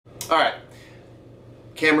All right,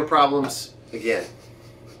 camera problems again.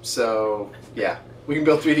 So yeah, we can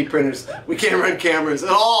build 3D printers. We can't run cameras at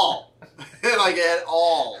all, like at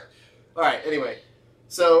all. All right, anyway,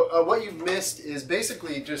 so what you've missed is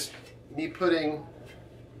basically just me putting,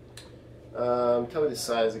 tell me the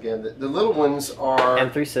size again. The little ones are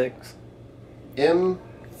M36.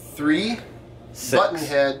 M3 button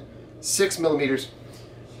head, 6 millimeters.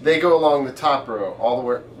 They go along the top row all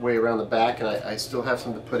the way around the back, and I still have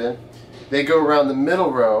some to put in. They go around the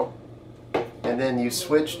middle row, and then you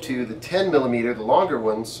switch to the 10 millimeter, the longer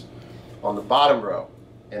ones, on the bottom row,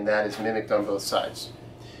 and that is mimicked on both sides.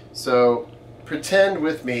 So pretend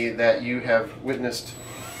with me that you have witnessed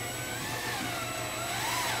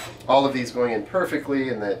all of these going in perfectly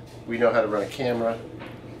and that we know how to run a camera.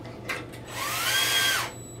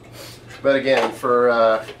 But again,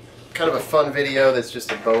 for kind of a fun video that's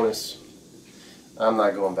just a bonus, I'm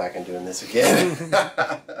not going back and doing this again.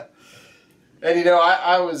 And you know,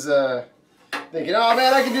 I was thinking, oh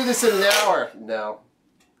man, I can do this in an hour. No.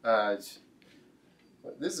 This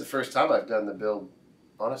is the first time I've done the build,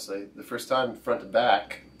 honestly. The first time front to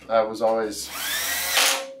back. I was always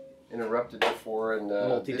interrupted before. And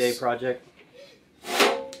multi-day project.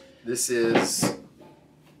 This is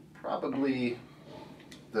probably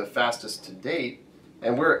the fastest to date,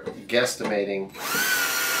 and we're guesstimating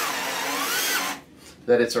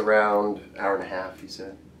that it's around an hour and a half, he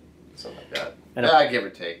said. Something like that. And give or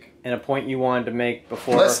take. And a point you wanted to make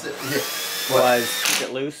before was keep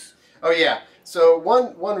it loose. Oh yeah. So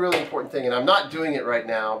one really important thing, and I'm not doing it right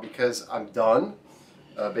now because I'm done.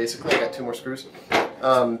 Basically, I got 2 more screws.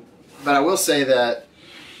 But I will say that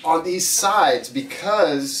on these sides,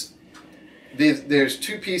 because there's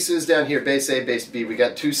 2 pieces down here, base A, base B. We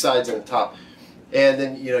got 2 sides and a top, and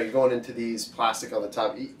then you know you're going into these plastic on the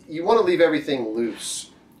top. You want to leave everything loose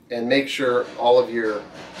and make sure all of your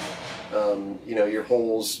you know, your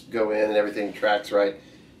holes go in and everything tracks right.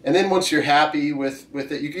 And then once you're happy with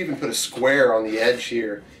it, you can even put a square on the edge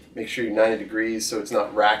here. Make sure you're 90 degrees so it's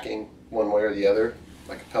not racking one way or the other,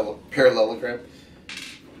 like a parallelogram.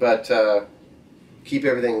 But keep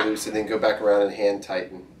everything loose and then go back around and hand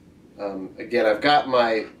tighten. Again, I've got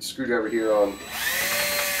my screwdriver here on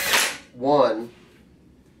 1,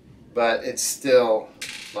 but it's still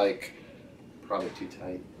like probably too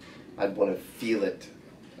tight. I'd want to feel it.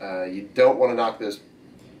 You don't want to knock those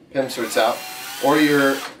PEM certs out, or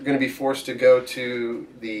you're going to be forced to go to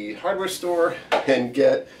the hardware store and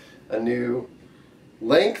get a new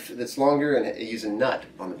length that's longer and use a nut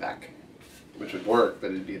on the back, which would work, but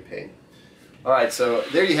it'd be a pain. Alright, so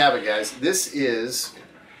there you have it, guys. This is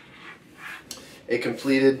a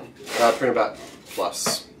completed Printrbot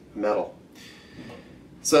Plus metal.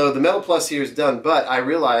 So the Metal Plus here is done, but I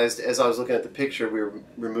realized as I was looking at the picture, we were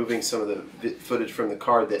removing some of the footage from the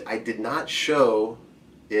card, that I did not show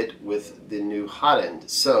it with the new hot end.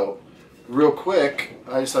 So real quick,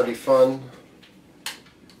 I just thought it'd be fun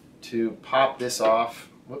to pop this off.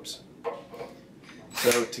 Whoops.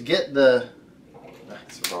 So to get that's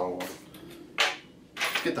the wrong one.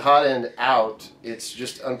 To get the hot end out, it's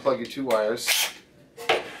just unplug your 2 wires.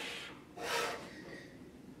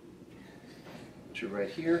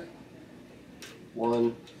 Right here,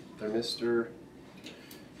 1 thermistor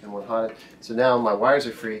and 1 hot end. So now my wires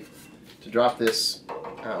are free to drop this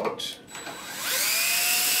out.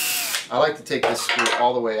 I like to take this screw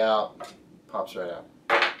all the way out. Pops right out.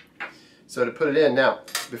 So to put it in, now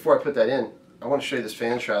before I put that in, I want to show you this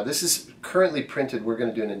fan shroud. This is currently printed. We're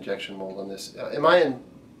going to do an injection mold on this. Am I in?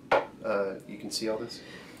 You can see all this?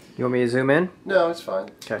 You want me to zoom in? No, it's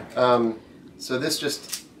fine. Okay. So this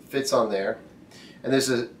just fits on there. And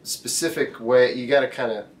there's a specific way, you got to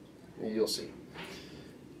kind of, you'll see.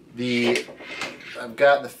 I've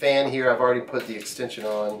got the fan here, I've already put the extension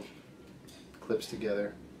on, clips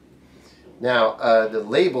together. Now, the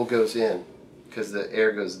label goes in, because the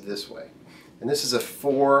air goes this way. And this is a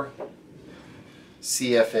 4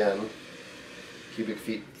 CFM, cubic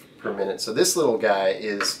feet per minute. So this little guy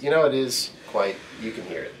is, you know, it is quite, you can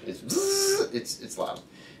hear it. It's loud.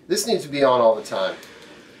 This needs to be on all the time.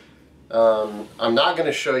 I'm not going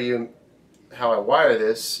to show you how I wire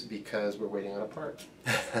this because we're waiting on a part.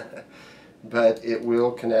 But it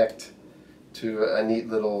will connect to a neat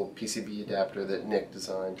little PCB adapter that Nick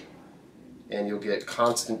designed. And you'll get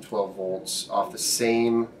constant 12 volts off the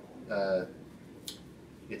same,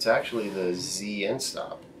 it's actually the Z end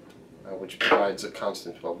stop, which provides a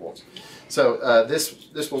constant 12 volts. So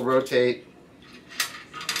this will rotate.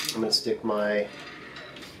 I'm going to stick my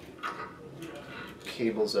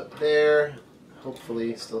cables up there.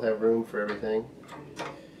 Hopefully still have room for everything.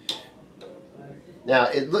 Now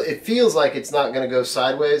it feels like it's not going to go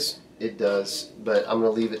sideways. It does, but I'm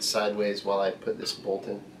going to leave it sideways while I put this bolt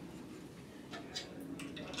in.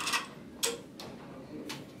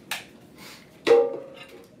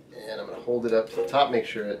 And I'm going to hold it up to the top, make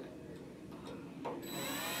sure it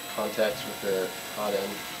contacts with the hot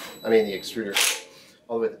end. I mean the extruder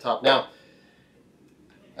all the way at the top. Now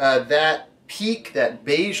that peak, that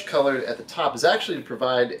beige color at the top, is actually to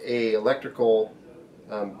provide a electrical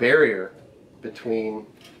barrier between,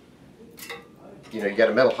 you know, you got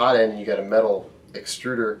a metal hot end and you got a metal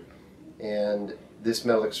extruder, and this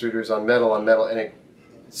metal extruder is on metal, and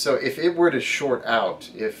so if it were to short out,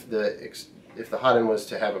 if the hot end was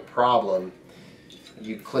to have a problem,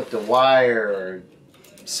 you clipped a wire or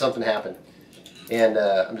something happened, and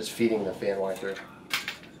I'm just feeding the fan wire through,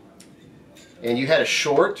 and you had a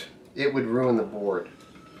short, it would ruin the board.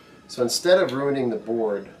 So instead of ruining the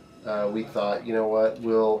board, we thought, you know what,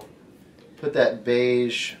 we'll put that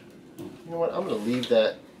beige, you know what, I'm going to leave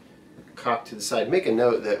that cocked to the side. Make a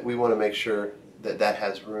note that we want to make sure that that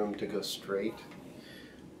has room to go straight.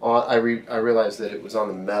 I realized that it was on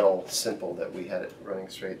the metal simple that we had it running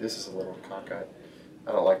straight. This is a little cockeyed.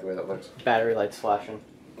 I don't like the way that looks. Battery light's flashing.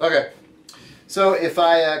 Okay, so if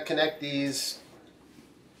I connect these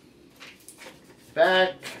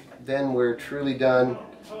back, then we're truly done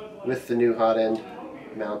with the new hot end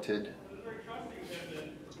mounted.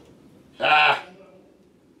 Ah!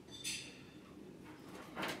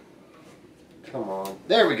 Come on.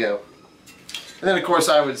 There we go. And then of course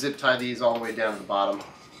I would zip tie these all the way down to the bottom.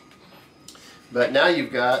 But now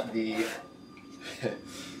you've got the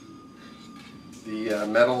the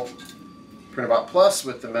metal Printrbot Plus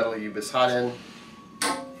with the metal UBIS hot end.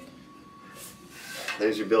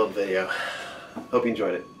 There's your build video. Hope you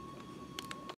enjoyed it.